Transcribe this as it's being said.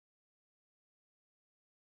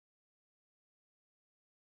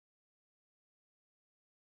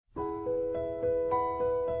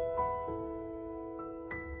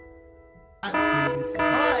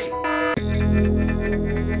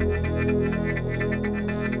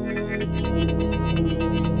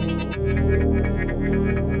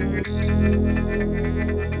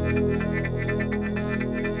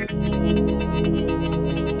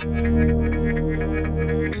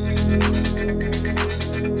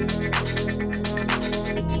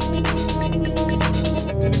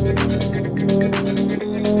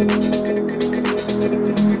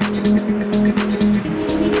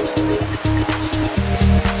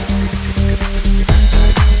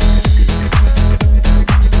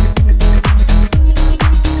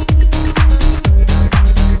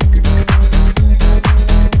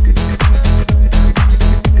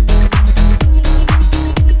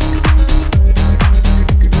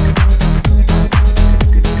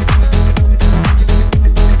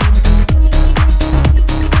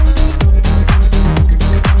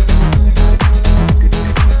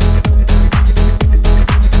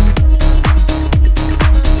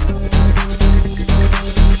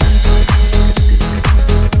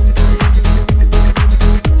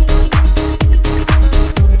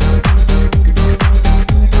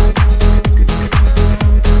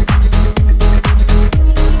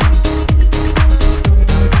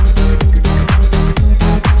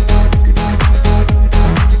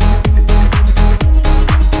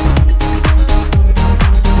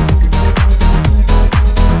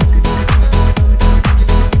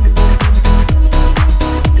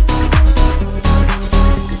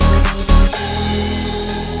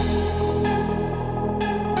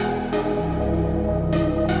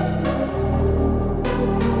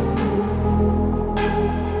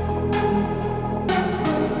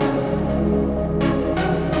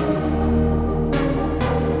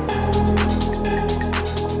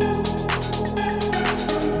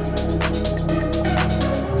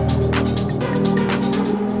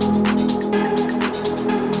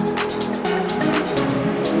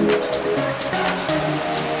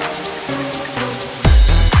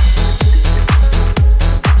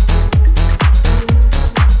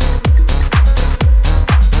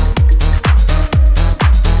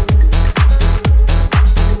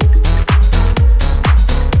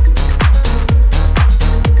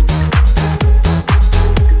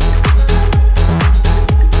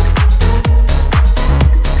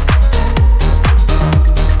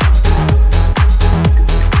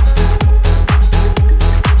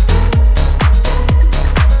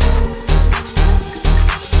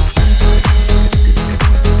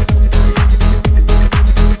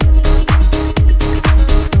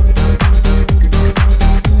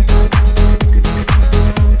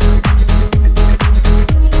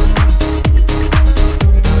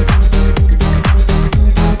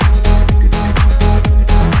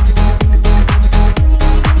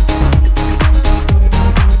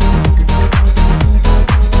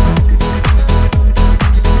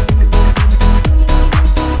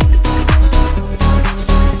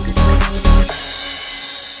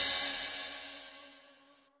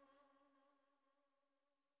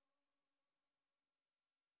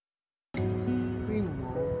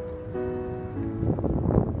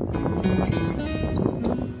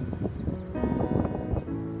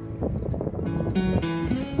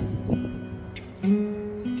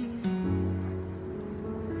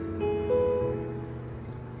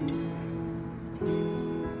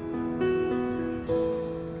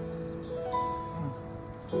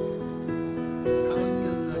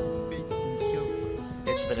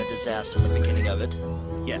it's been a disaster at the beginning of it.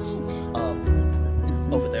 Yes.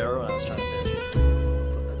 Over there, when I was trying to finish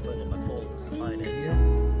put in my full line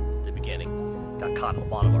in the beginning. Got caught on the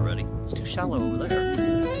bottom already. It's too shallow over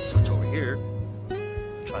there. Switch over here.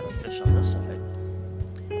 Try to fish on this side.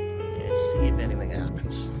 And see if anything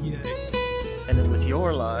happens. Yeah. And then with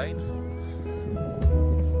your line,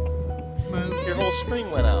 your whole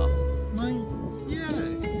string went out.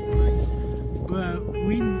 But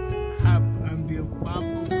we have until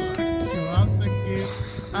Papa trying to get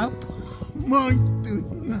up my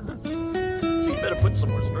student. So you better put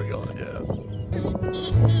some more string on, yeah.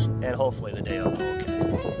 And hopefully the day will go okay.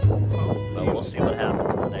 But we'll see what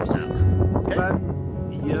happens in the next hour. Okay?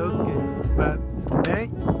 But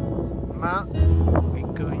next month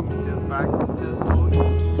we're going to back to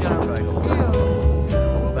Oceanside. You should try going back.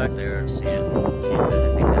 We'll go back there and see if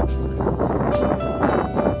anything happens there.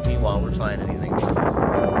 So, meanwhile, we're trying anything we can.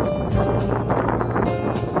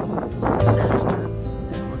 It's a disaster.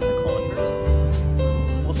 And we're going to call it good.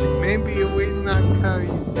 We'll see. Maybe we're not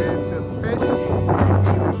calling them the fish.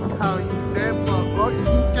 We're calling them for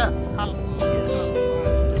Oceanside. Yes.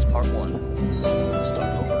 This is part 1. We'll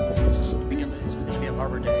start over. This is the beginning. This is going to be a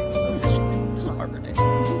harbor day. No fishing day. Just a harbor day.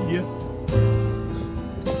 Yeah.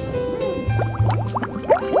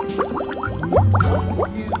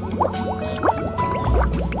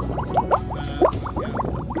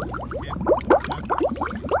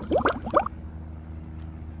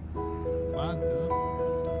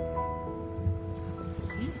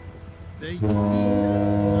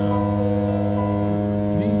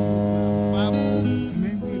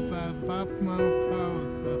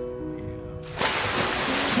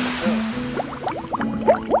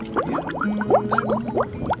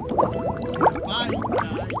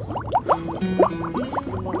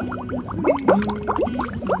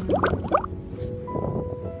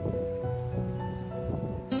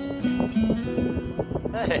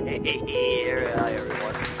 Hey, hi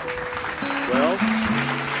everyone. Well,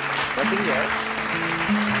 nothing yet.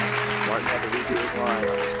 Martin had to redo his line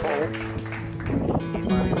on his pole. He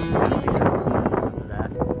finally was happy after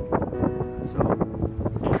that. So,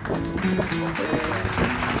 hopefully we'll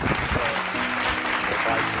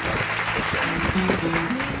find some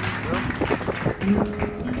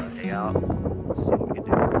hang out, see what we can do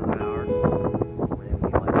for an hour. Maybe we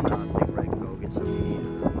might stop, take a break, go get some meat,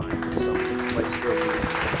 find something, place to go.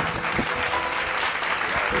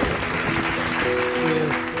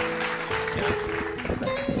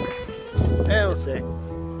 I'll say,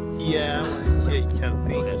 yeah, I want to say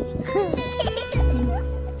something.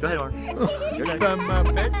 Go ahead, Arn. You're next. But my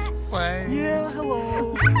best friend. Yeah,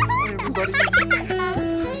 hello. Hi, everybody.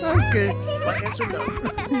 Okay. My answer no.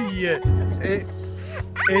 Yeah.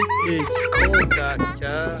 It is cold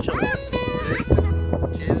outside. Chilly.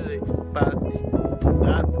 It's chilly, but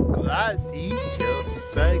not cloudy, so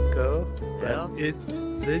go. Yeah. But it's a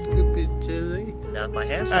little bit chilly. Now, my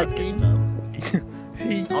hand's not getting numb.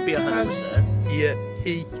 I'll be 100%. Yeah,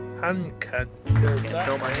 he's uncut. Can't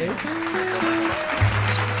feel my hands.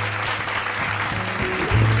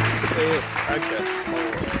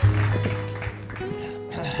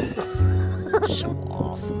 Show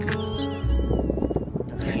off.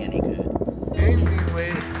 Doesn't mean any good.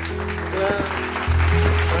 Anyway, well,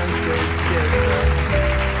 I'm going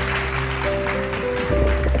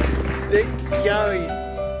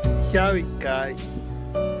to sorry guys.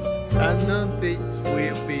 I know this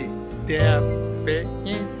will be their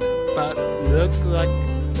fishing, but look like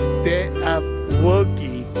they are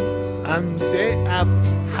working and they are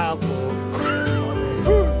humble.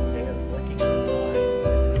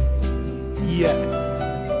 Yes.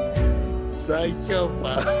 So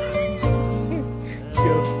far.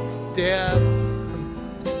 So they are,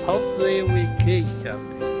 hopefully we get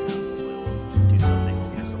something. Do something.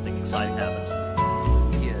 Hopefully something exciting happens.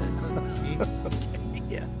 Yeah.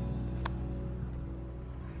 Yeah.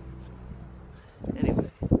 Anyway.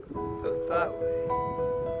 So that way.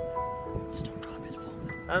 Just don't drop it, phone.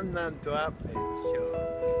 I'm not dropping, so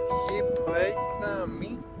she plays on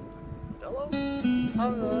me. Hello?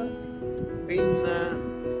 Hello. We not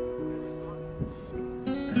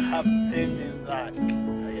have any luck.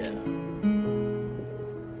 Yeah.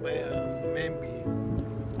 Well, maybe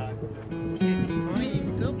I can keep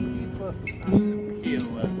going to people here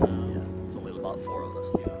right now. Yeah. It's only about 4 of us.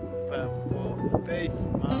 Yeah, but for this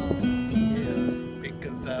month, yeah,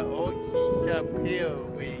 because the ocean's up here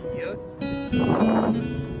with you.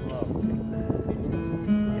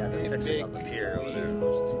 Yeah, they're fixing up the pier over there in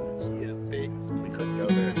Oceanside. Yeah, big. We couldn't go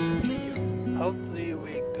there. Hopefully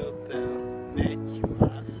we go there next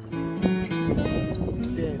month.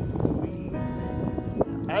 Then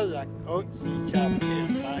I I like Oceanside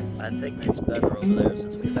here. I think it's better over there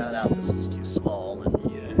since we found out this is too small.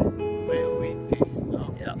 And Yeah, well, we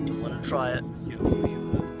did. yeah, we want to try it.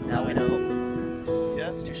 Now we know. know Yeah.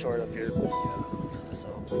 it's too short up here. So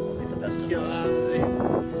we'll get the best of Kill this. out of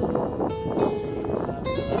there.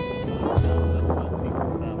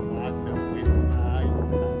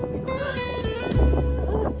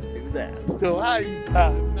 Do that. The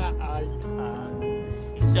iPad, not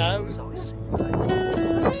iPad. So, He's always saying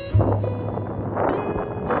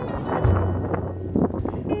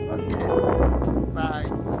bye.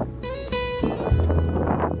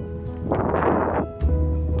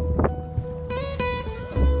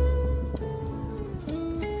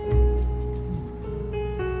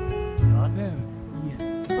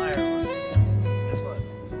 fire on. Guess what?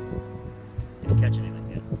 Didn't catch anything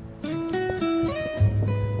yet.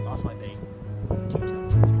 Lost my bait 2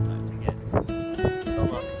 times, 3 times again. So no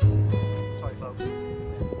luck. Sorry, folks.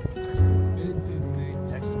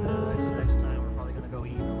 Next time we're probably gonna go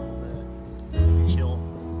eat a little bit, chill,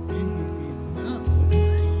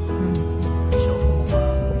 chill for a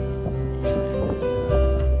while,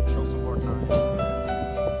 kill some more time.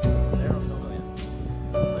 There, I don't know yet.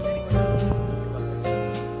 But anyway, good luck next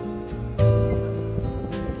time.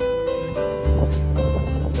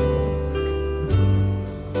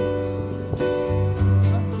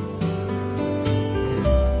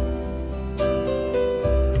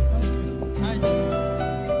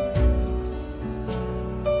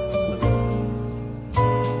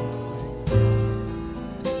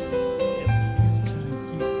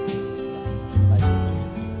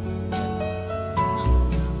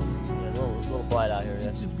 Bright out here,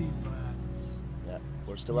 yes. Yeah,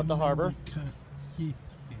 we're still at the harbor.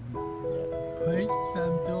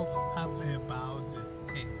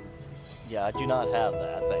 Yeah, I do not have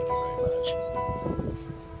that. Thank you very much.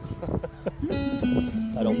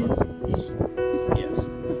 I don't work. Yes. I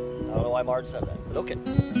don't know why Marge said that, but okay.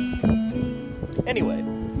 Anyway,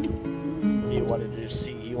 he wanted to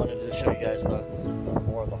show you guys the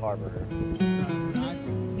more of the harbor.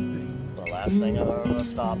 The last thing of our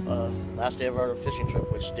stop, last day of our fishing trip,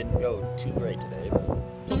 which didn't go too great today, but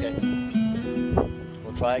it's okay.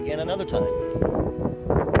 We'll try again another time.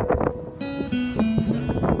 So,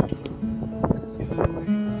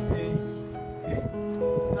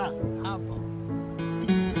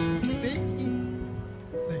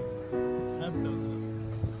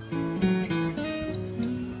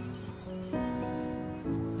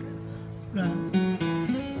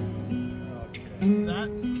 That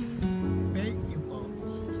baseball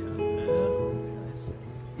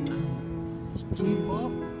ski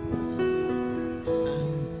ball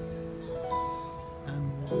and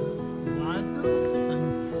water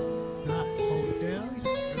and that hotel,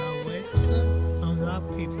 the waiter, and that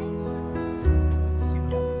people.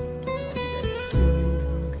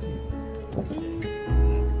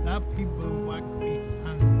 That people walk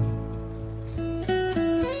behind me.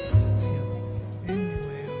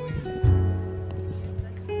 Anyway,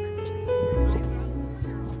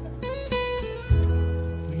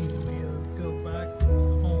 we will go back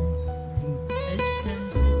home in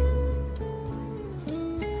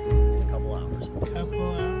a couple hours.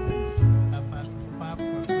 couple hours, about 5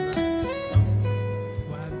 o'clock,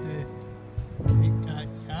 while the pickup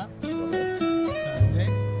shop,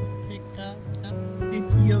 if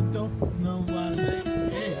you don't know what it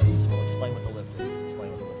is. Yes, we'll explain what the lift is.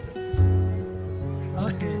 Explain what the lift is.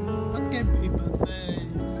 Okay, people say,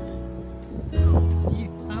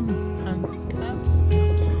 I'm handicapped.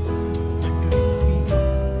 I could be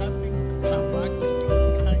having a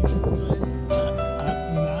walking kind of way.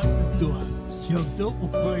 I'm not doing. So don't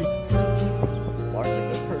worry. Mark's a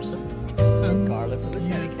good person, I'm, regardless of his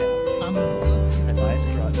handicap. I'm good. He's a nice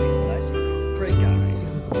grunt. He's a nice, great guy.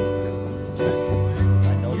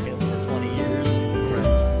 I know him for 20 years. We've been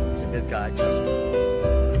friends. He's a good guy, trust me.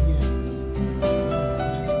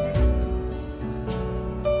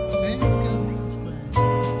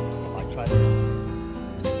 I try to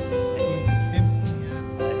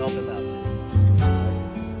help him out too. So,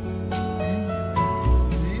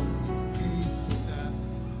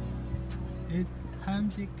 It's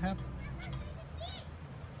handicapped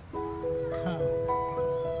cow.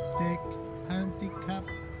 Take handicapped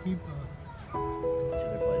people to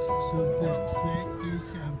their places. to their places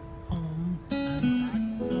and home and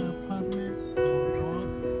back to apartment or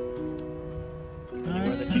work.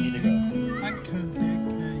 Anywhere that you need to go. I could take a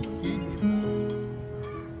shitty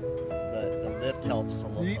The lift helps a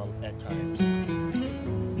little at times.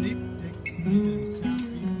 lift take me to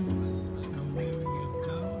shopping and where you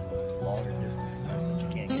go. Longer distances that you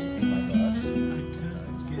can't get to by bus. I could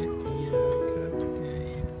Sometimes. get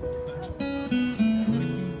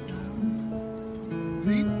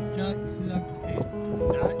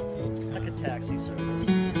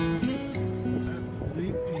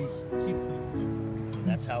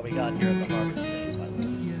how we got here at the harbor today is by Wolf.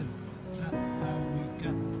 Yeah, how we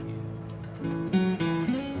got here.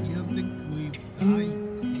 You think we died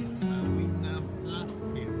here, but we now got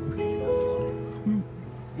here.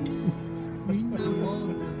 We know all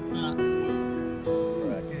the that.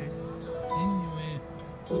 Correct. Anyway,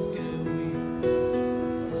 okay,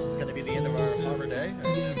 This is going to be the end of our harbor day.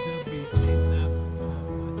 yeah, that'll be enough for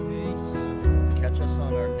our days. Catch us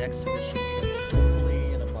on our next fishing trip,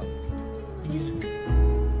 hopefully in a month. Yeah.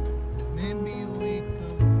 Maybe we go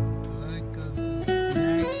like a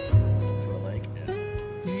lake. To a lake. Yeah.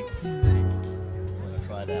 Take a lake. We're going to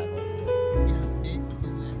try that, hopefully. Yeah, take a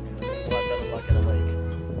lake. We'll have better luck in a lake.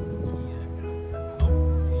 Yeah.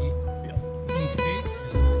 Hopefully. Yep. We take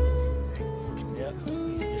a lake. Yep.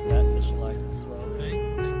 You get that fishing license as well. Right?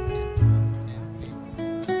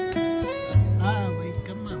 We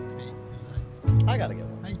come on, please. I got to get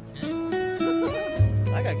one. I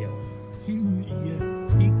said, I got to get one.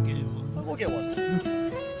 he get one. We'll get one.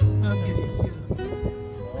 Okay, yeah.